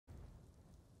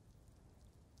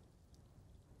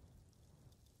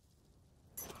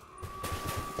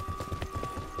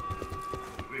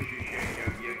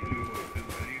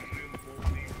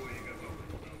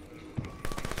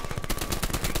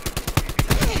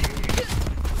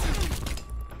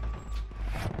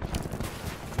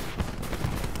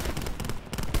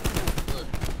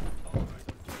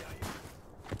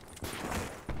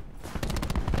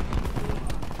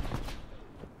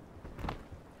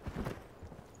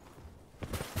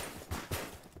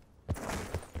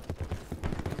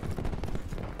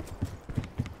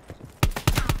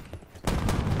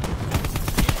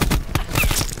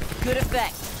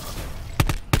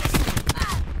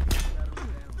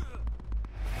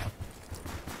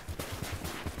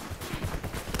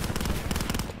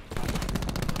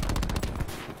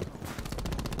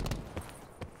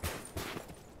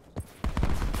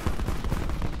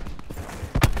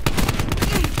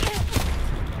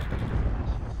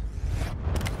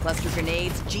Cluster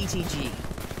grenades, GTG.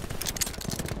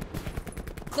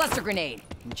 Cluster grenade,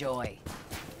 enjoy.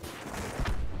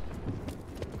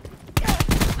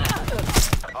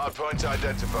 Hardpoint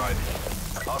identified.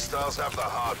 Hostiles have the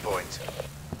hardpoint.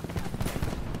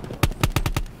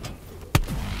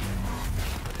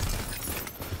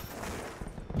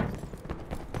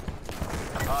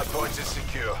 Hardpoint is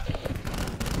secure.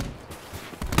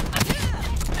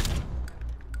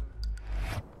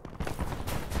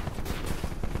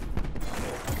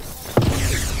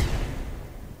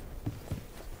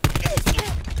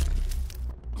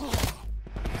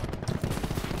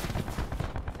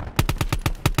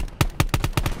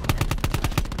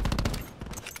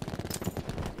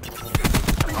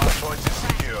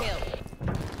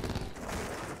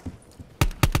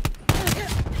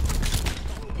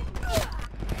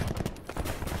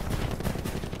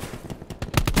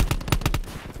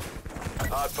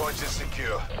 Hardpoint is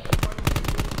secure.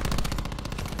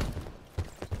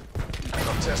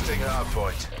 I'm testing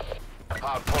hardpoint.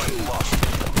 Hardpoint lost.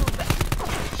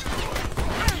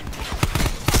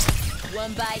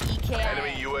 One by EK.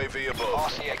 Enemy UAV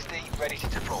above. RCXD ready to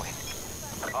deploy.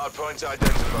 Hardpoint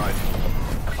identified.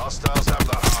 Hostiles have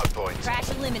the hardpoint. Crash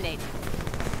eliminated.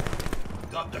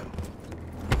 Got them.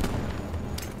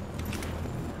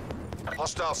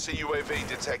 Hostile CUAV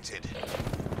detected.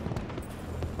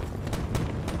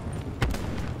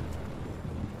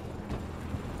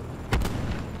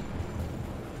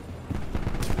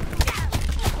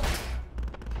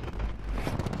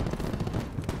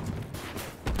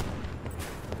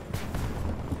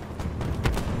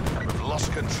 We've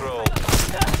lost control.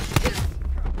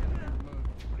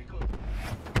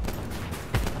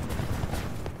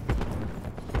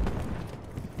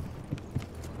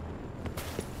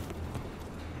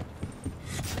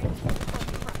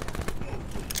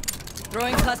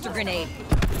 Throwing cluster grenade.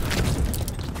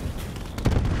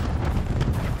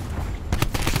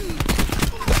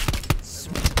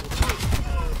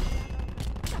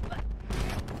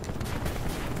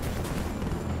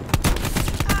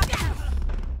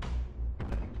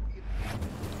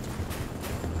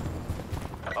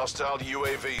 Hostile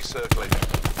UAV circling.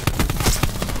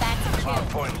 That's a kill.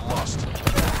 Hardpoint lost.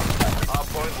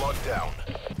 Hardpoint locked down.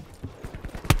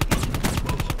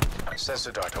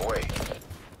 Sensor dart away.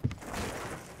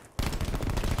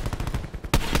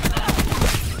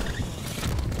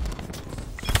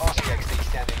 RCXD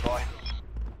standing by.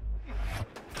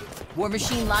 War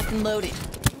machine locked and loaded.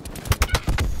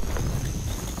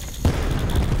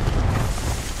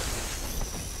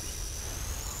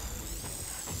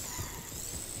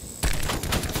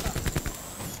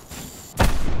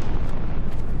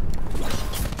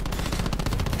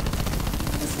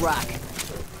 Let's rock.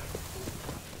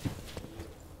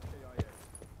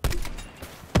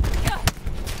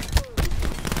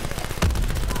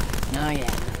 Oh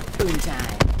yeah, boom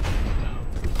time.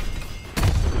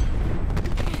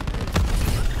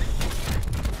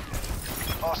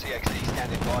 RCXD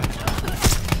standing by.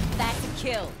 That's a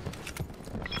kill.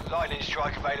 Lightning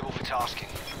strike available for tasking.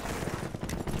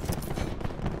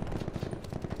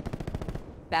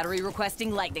 Battery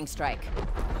requesting lightning strike.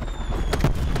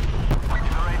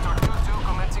 Generator 2-2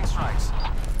 commencing strikes.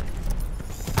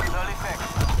 Early pick.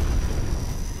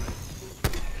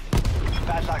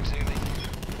 Bad luck, Zumi.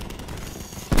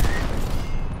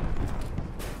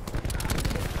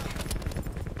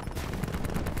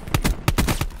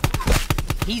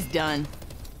 He's done.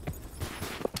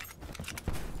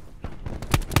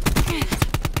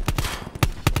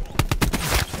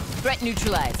 Threat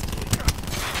neutralized.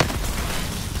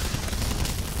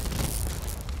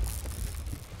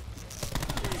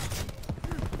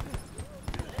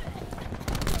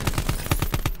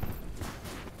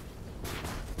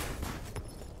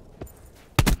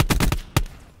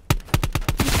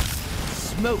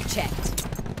 Smoke checked.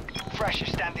 Fresh is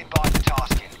standing by for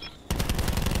tasking.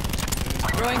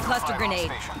 Throwing cluster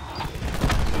grenade.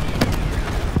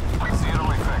 Zero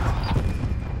effect.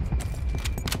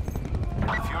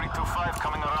 Fury 2-5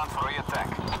 coming around for re-attack.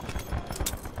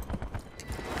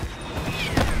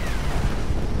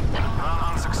 Run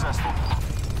unsuccessful.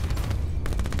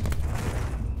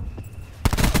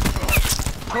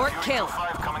 Short Fury kill.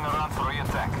 2-5 coming around for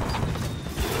re-attack.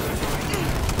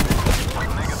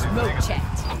 Smoke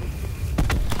checked.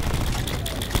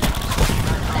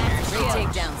 Three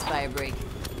takedowns, Firebreak.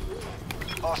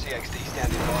 RCXD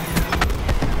standing by.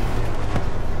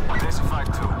 Decify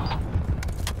 2.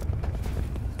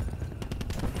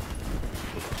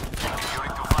 Fury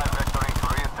 2-5 vectoring for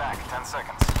re-attack. 10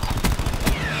 seconds.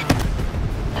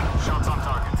 Shots on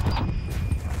target.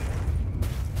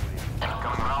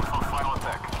 Coming around for final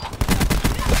attack.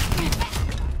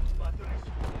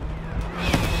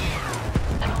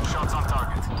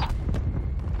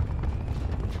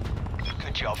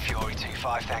 Fury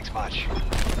 2-5, thanks much. Inbound,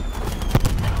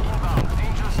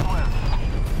 dangerous left.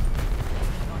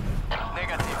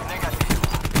 Negative.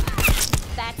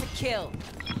 That's a kill.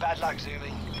 Bad luck,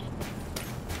 Zumi.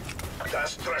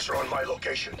 Gas pressure on my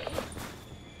location.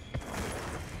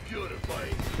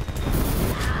 Purifying.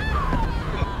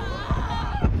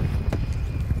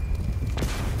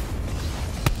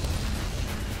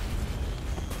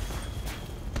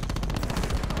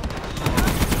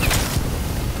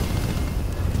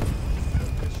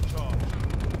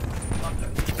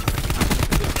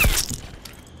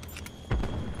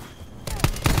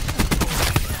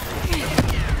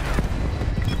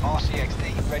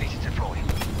 RCXD, ready to deploy.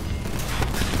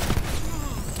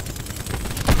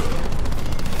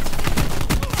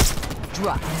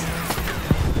 Dropped.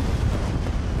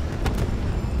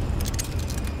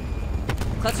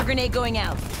 Cluster grenade going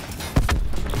out.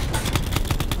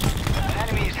 An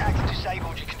enemy has hacked and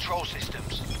disabled your control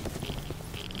systems.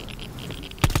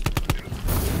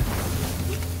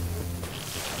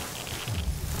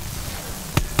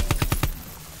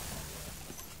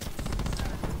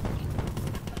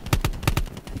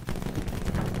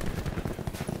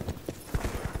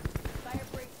 Fire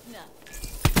break snuff.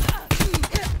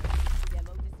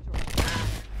 Demo destroyed.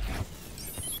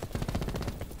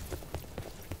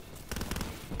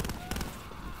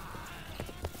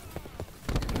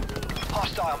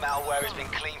 Hostile malware has been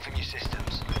cleaned from your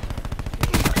systems.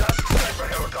 Gas sniper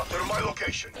helicopter on my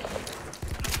location.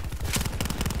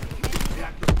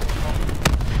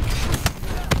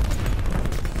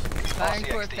 Firing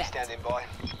for RCXD effect. standing by.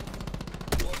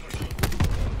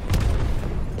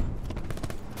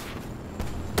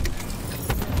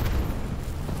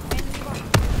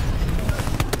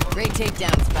 Great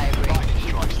takedowns, fire break. Lightning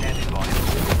strike standing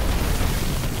by.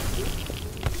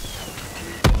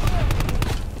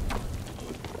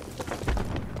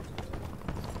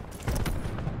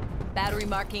 Battery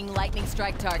marking lightning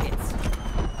strike targets.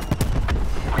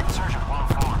 Insurgent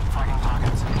 1-4, tracking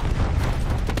targets.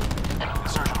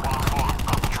 Insurgent 1-4,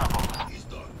 got the trouble.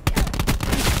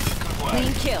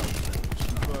 Clean kill.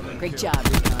 Great job,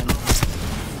 Recon.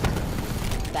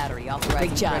 Battery authorizing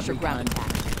Great job, pressure ground Recon.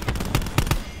 attack.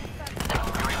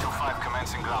 Fury 2-5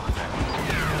 commencing ground attack.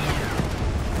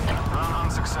 Run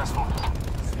unsuccessful.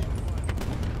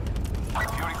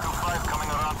 Fury 2-5 coming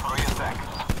around for re-attack.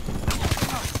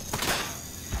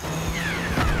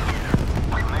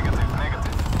 Negative.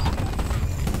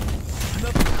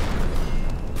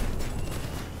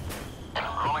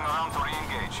 Rolling around to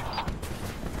re-engage.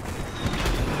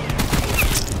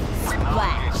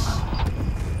 Splash.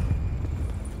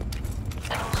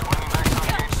 Swinging back to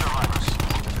engage survivors.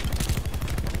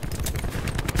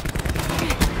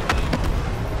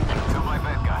 Two by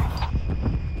bad guy.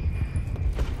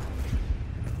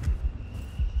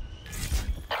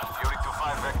 Fury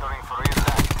 2-5 vectoring for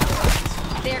re-attack.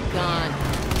 They're gone.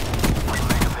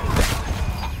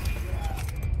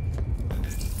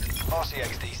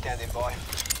 RCXD standing by.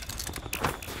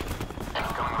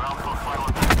 Coming around for final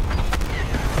attack.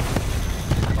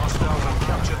 Hostiles have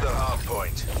captured the hard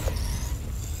point.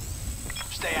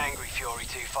 Stay angry, Fury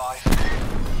 2-5.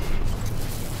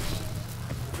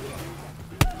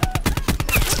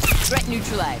 Threat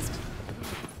neutralized.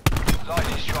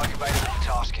 Lightning strike available for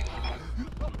tasking.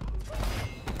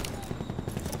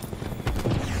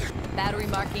 Battery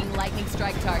marking lightning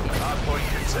strike target. Hard point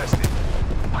contested.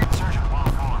 Insurgent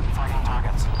 1-4, fighting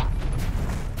targets.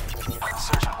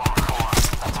 Insurgent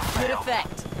 1-4, that's a Good fail.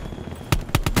 effect.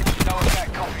 No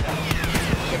effect, copy that.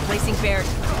 They're placing barrier.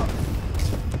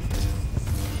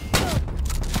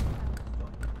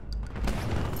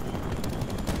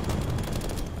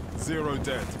 Zero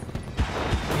dead.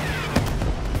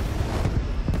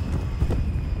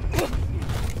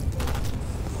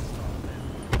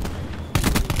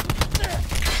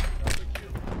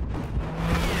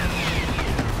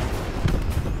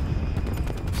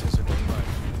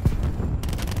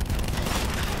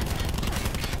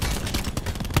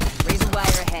 Razor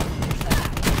wire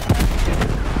ahead.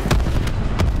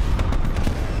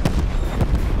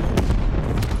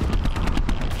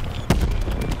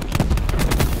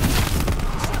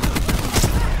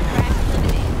 Crash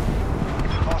eliminated.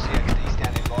 RCXD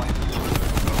standing by.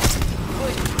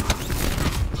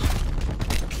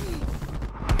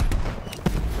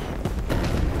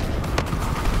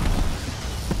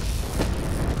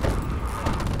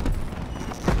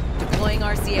 Deploying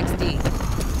RCXD.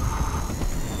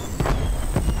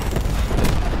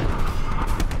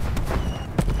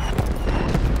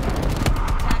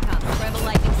 TACOM, Rebel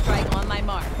lightning strike on my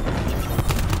mark.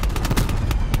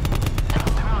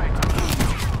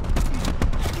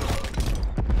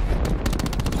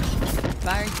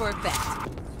 Firing for effect.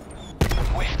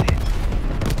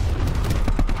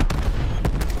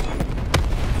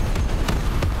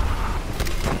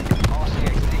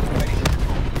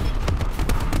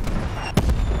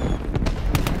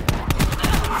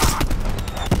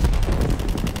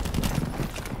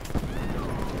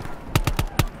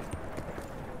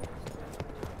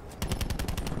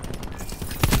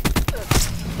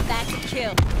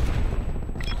 kill.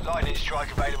 Lightning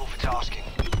strike available for tasking.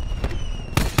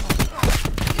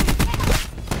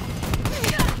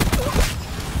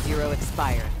 Zero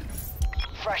expired.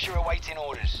 Thrasher awaiting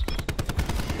orders.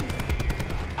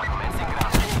 Commencing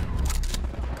ground.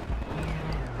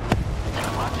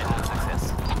 Marginal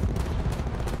success.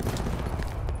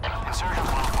 Insurgent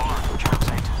 1-4, jump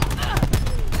site.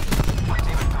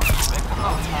 Team 2, victim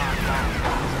of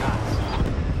guns.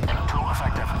 2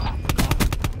 effective.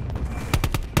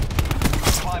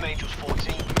 Climb Angels 4